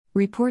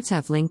Reports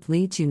have linked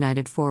Leeds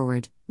United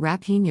forward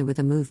Raphinha with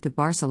a move to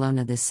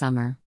Barcelona this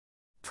summer,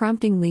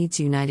 prompting Leeds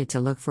United to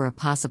look for a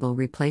possible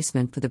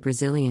replacement for the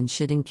Brazilian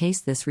should in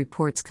case this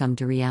reports come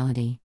to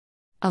reality.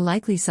 A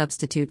likely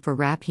substitute for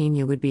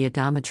Raphinha would be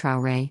Adama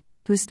Traore,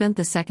 who spent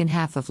the second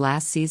half of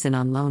last season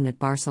on loan at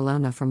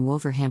Barcelona from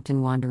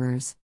Wolverhampton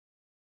Wanderers.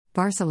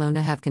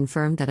 Barcelona have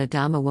confirmed that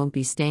Adama won't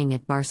be staying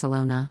at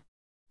Barcelona.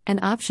 An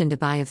option to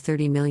buy of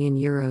 €30 million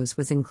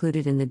was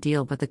included in the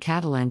deal, but the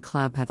Catalan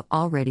club have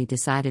already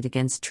decided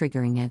against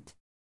triggering it.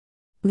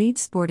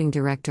 Leeds sporting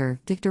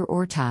director Victor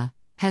Orta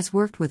has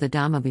worked with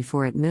Adama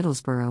before at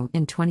Middlesbrough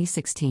in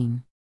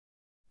 2016.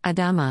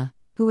 Adama,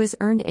 who has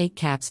earned 8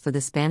 caps for the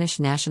Spanish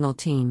national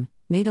team,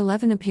 made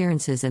 11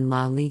 appearances in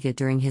La Liga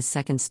during his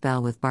second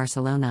spell with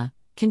Barcelona,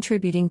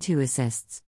 contributing 2 assists.